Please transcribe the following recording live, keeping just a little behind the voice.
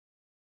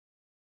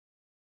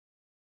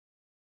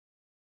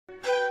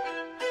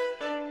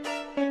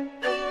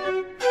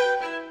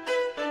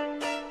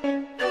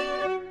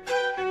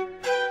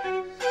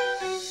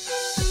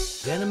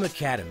Denim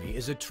Academy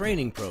is a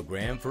training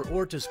program for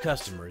Orta's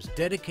customers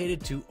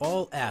dedicated to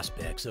all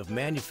aspects of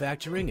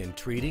manufacturing and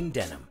treating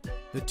denim.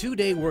 The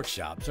two-day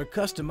workshops are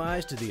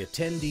customized to the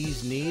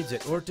attendees' needs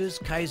at Orta's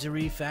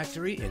Kayseri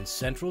factory in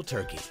central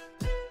Turkey.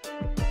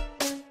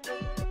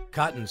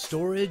 Cotton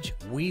storage,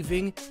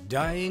 weaving,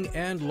 dyeing,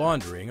 and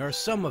laundering are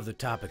some of the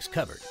topics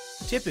covered,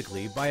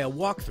 typically by a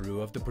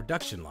walkthrough of the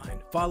production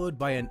line, followed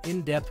by an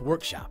in-depth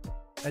workshop.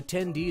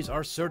 Attendees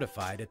are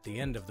certified at the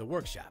end of the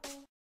workshop.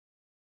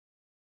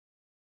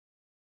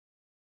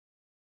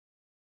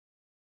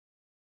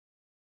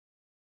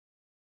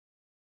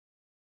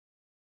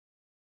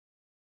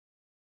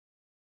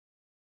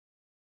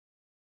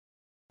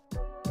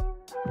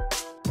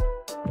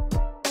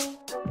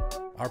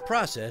 Our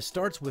process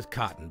starts with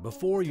cotton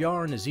before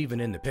yarn is even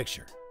in the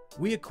picture.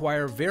 We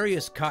acquire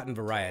various cotton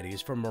varieties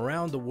from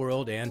around the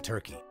world and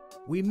Turkey.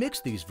 We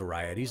mix these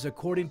varieties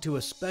according to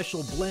a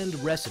special blend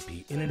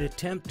recipe in an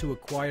attempt to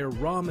acquire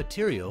raw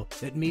material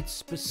that meets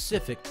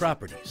specific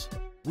properties.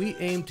 We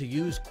aim to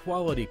use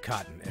quality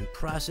cotton and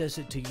process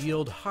it to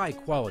yield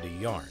high-quality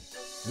yarn.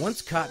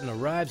 Once cotton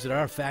arrives at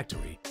our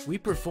factory, we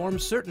perform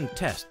certain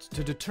tests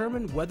to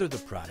determine whether the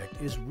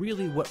product is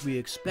really what we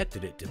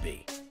expected it to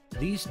be.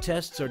 These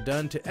tests are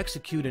done to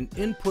execute an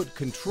input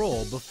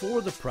control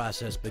before the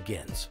process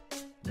begins.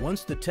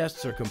 Once the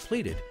tests are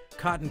completed,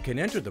 cotton can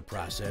enter the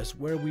process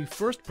where we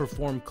first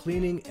perform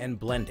cleaning and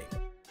blending.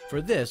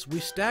 For this, we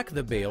stack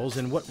the bales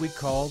in what we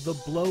call the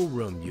blow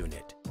room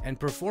unit and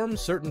perform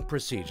certain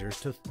procedures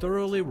to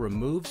thoroughly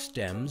remove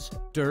stems,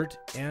 dirt,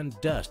 and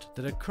dust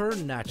that occur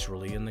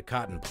naturally in the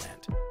cotton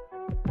plant.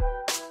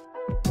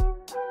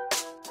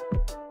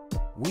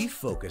 We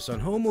focus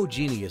on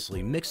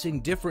homogeneously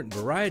mixing different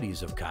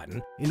varieties of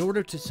cotton in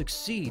order to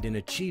succeed in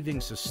achieving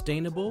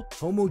sustainable,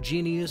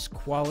 homogeneous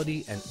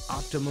quality and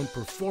optimum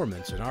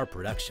performance in our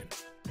production.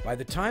 By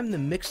the time the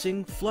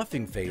mixing,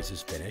 fluffing phase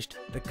is finished,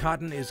 the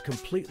cotton is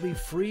completely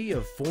free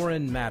of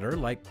foreign matter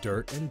like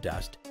dirt and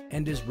dust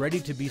and is ready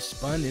to be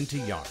spun into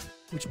yarn,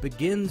 which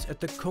begins at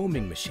the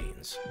combing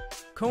machines.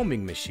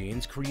 Combing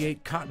machines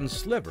create cotton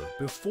sliver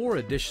before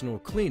additional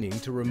cleaning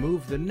to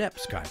remove the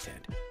NEPS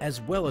content, as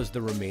well as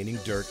the remaining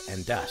dirt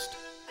and dust.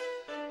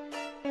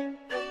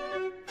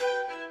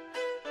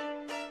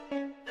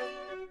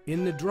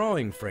 In the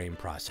drawing frame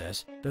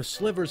process, the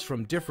slivers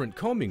from different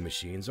combing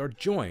machines are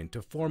joined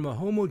to form a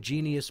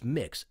homogeneous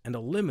mix and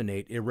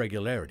eliminate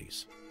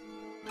irregularities.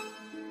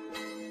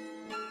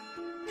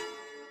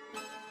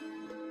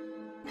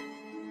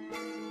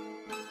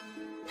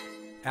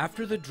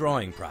 After the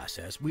drawing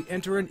process, we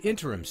enter an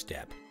interim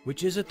step,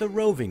 which is at the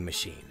roving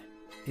machine.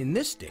 In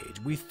this stage,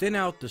 we thin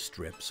out the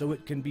strip so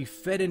it can be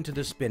fed into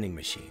the spinning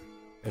machine.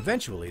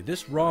 Eventually,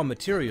 this raw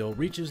material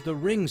reaches the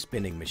ring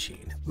spinning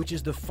machine, which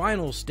is the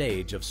final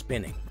stage of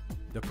spinning.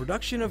 The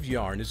production of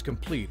yarn is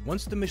complete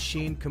once the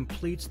machine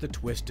completes the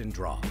twist and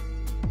draw.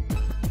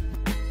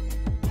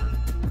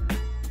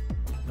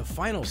 The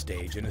final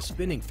stage in a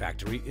spinning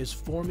factory is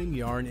forming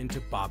yarn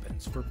into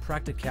bobbins for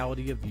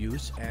practicality of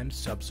use and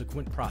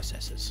subsequent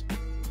processes.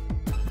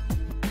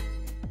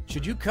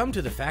 Should you come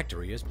to the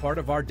factory as part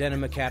of our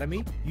Denim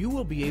Academy, you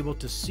will be able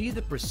to see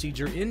the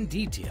procedure in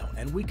detail,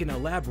 and we can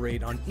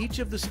elaborate on each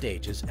of the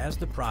stages as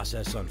the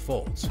process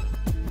unfolds.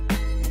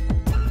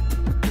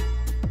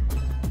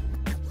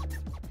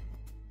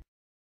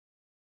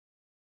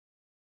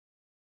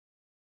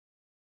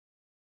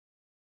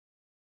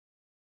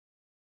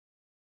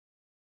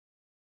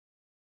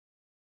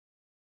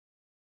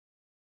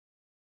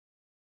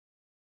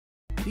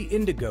 The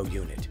indigo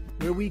unit,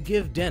 where we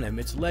give denim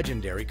its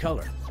legendary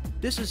color.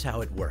 This is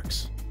how it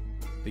works.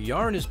 The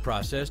yarn is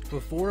processed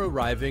before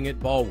arriving at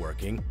ball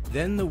working,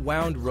 then the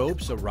wound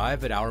ropes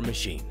arrive at our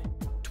machine.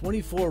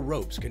 24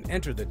 ropes can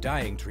enter the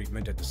dyeing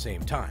treatment at the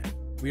same time.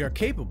 We are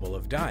capable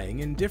of dyeing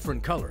in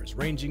different colors,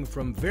 ranging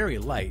from very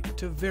light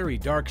to very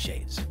dark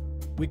shades.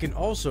 We can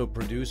also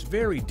produce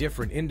very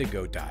different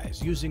indigo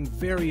dyes using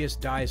various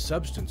dye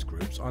substance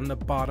groups on the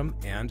bottom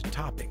and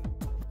topping.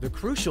 The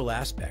crucial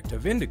aspect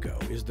of indigo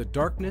is the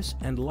darkness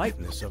and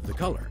lightness of the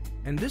color,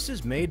 and this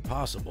is made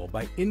possible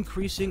by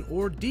increasing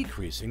or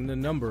decreasing the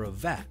number of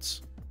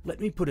vats. Let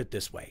me put it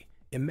this way.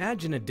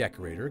 Imagine a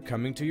decorator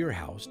coming to your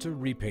house to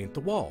repaint the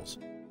walls.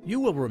 You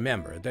will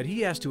remember that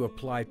he has to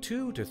apply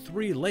 2 to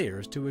 3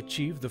 layers to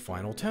achieve the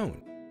final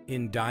tone.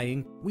 In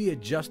dyeing, we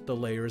adjust the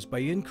layers by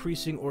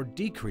increasing or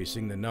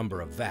decreasing the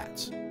number of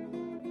vats.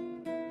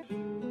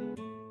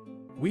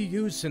 We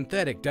use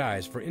synthetic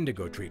dyes for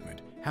indigo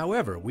treatment.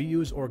 However, we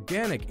use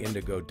organic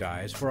indigo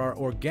dyes for our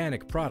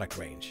organic product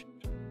range.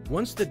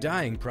 Once the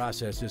dyeing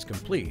process is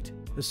complete,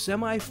 the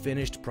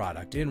semi-finished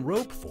product in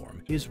rope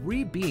form is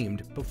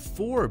re-beamed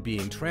before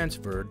being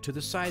transferred to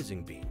the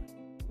sizing beam.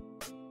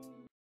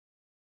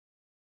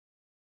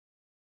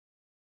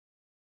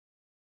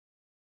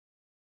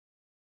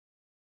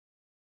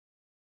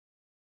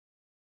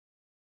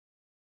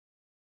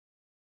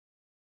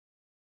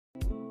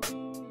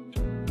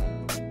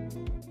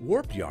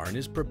 Warp yarn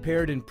is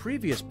prepared in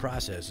previous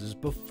processes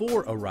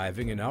before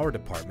arriving in our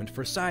department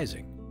for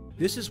sizing.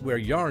 This is where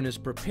yarn is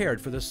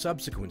prepared for the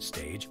subsequent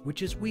stage,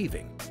 which is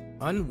weaving.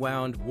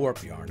 Unwound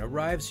warp yarn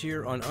arrives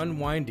here on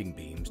unwinding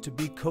beams to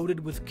be coated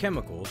with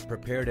chemicals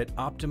prepared at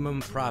optimum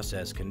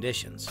process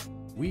conditions.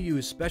 We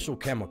use special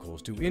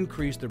chemicals to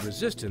increase the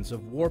resistance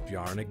of warp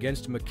yarn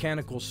against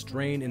mechanical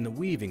strain in the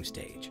weaving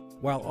stage,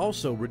 while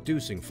also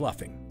reducing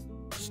fluffing.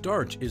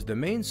 Starch is the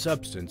main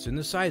substance in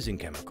the sizing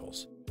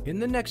chemicals.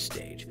 In the next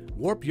stage,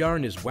 warp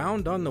yarn is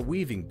wound on the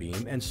weaving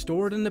beam and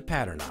stored in the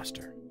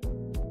paternoster.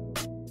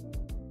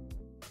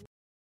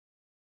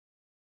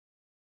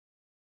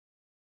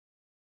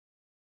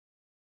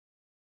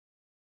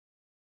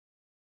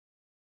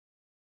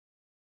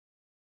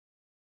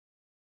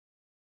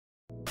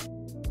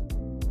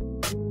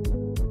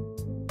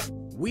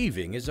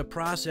 Weaving is a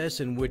process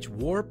in which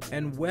warp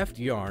and weft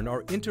yarn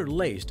are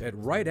interlaced at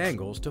right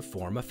angles to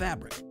form a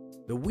fabric.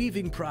 The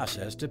weaving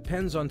process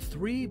depends on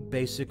three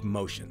basic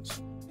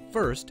motions.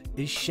 First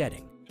is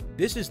shedding.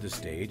 This is the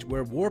stage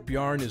where warp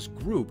yarn is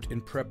grouped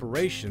in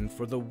preparation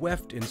for the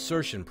weft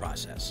insertion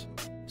process.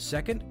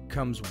 Second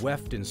comes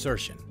weft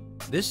insertion.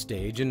 This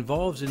stage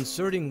involves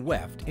inserting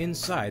weft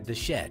inside the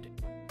shed.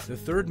 The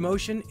third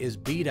motion is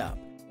beat up,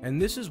 and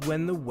this is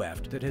when the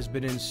weft that has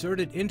been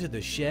inserted into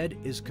the shed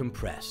is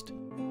compressed.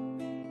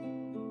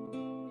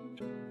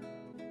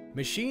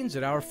 Machines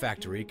at our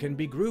factory can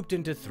be grouped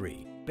into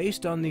three,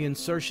 based on the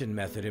insertion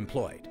method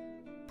employed: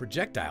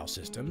 projectile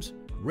systems,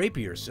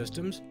 rapier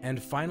systems,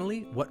 and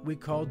finally what we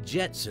call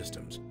jet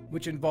systems,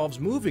 which involves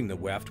moving the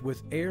weft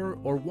with air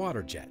or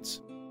water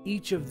jets.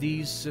 Each of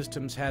these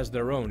systems has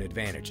their own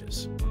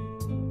advantages.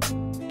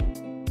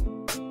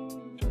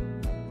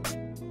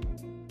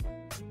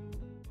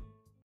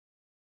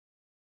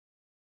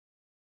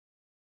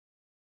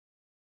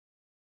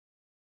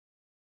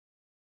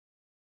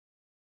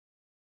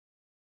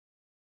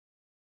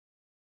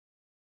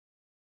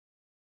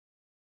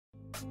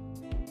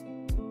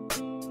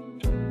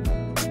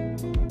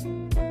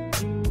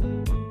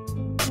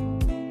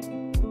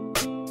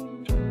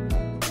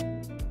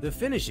 The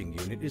finishing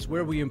unit is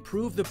where we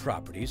improve the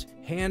properties,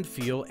 hand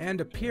feel, and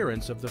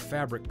appearance of the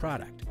fabric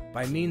product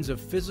by means of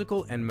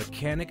physical and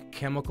mechanic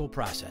chemical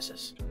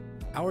processes.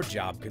 Our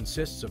job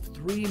consists of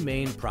three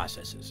main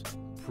processes: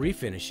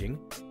 pre-finishing,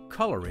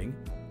 coloring,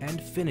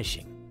 and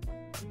finishing.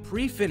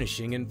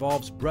 Pre-finishing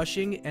involves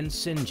brushing and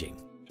singeing.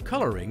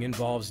 Coloring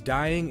involves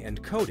dyeing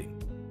and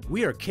coating.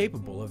 We are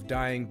capable of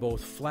dyeing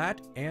both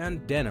flat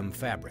and denim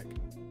fabric.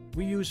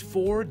 We use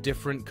 4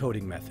 different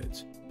coating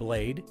methods: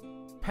 blade,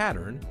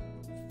 pattern,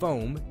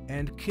 foam,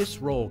 and kiss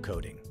roll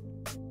coating.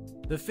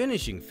 The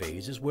finishing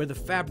phase is where the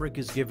fabric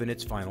is given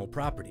its final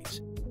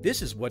properties.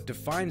 This is what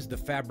defines the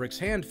fabric's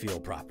hand feel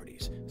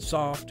properties: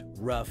 soft,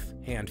 rough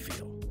hand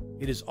feel.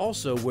 It is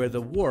also where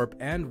the warp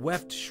and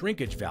weft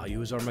shrinkage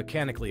values are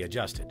mechanically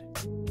adjusted.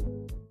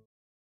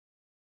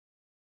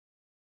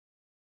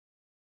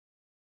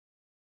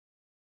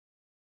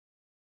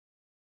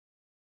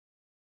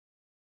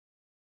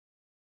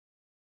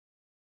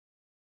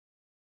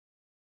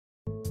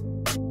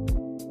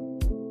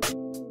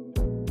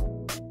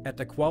 At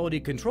the Quality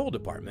Control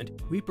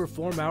Department, we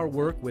perform our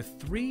work with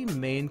 3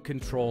 main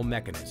control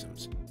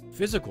mechanisms: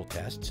 physical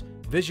tests,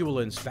 visual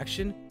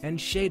inspection, and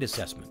shade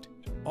assessment.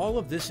 All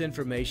of this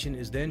information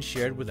is then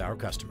shared with our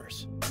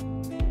customers.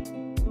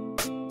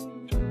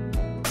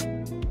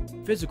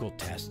 Physical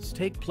tests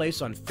take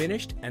place on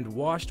finished and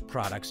washed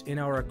products in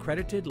our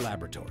accredited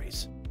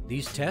laboratories.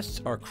 These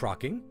tests are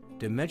crocking,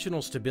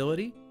 dimensional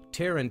stability,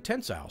 tear and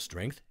tensile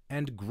strength,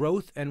 and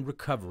growth and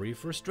recovery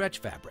for stretch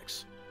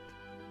fabrics.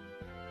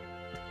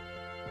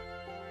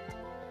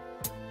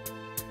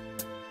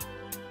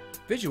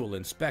 Visual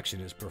inspection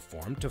is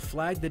performed to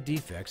flag the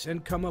defects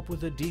and come up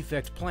with a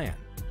defect plan.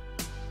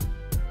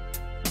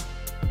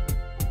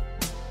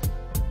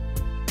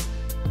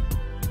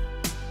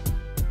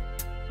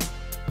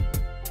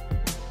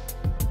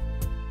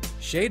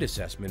 Shade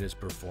assessment is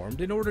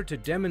performed in order to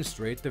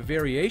demonstrate the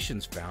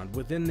variations found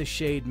within the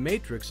shade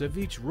matrix of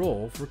each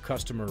roll for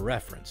customer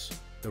reference.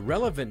 The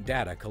relevant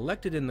data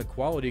collected in the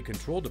Quality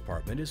Control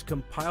Department is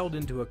compiled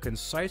into a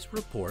concise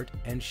report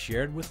and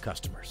shared with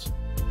customers.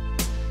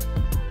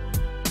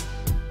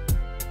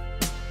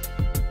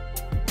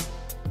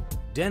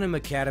 Denim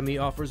Academy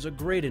offers a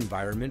great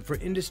environment for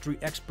industry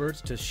experts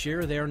to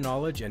share their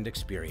knowledge and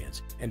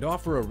experience, and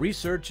offer a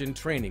research and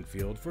training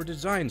field for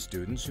design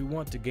students who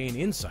want to gain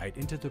insight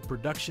into the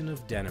production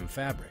of denim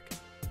fabric.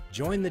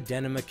 Join the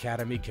Denim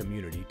Academy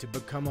community to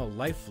become a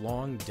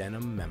lifelong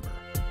denim member.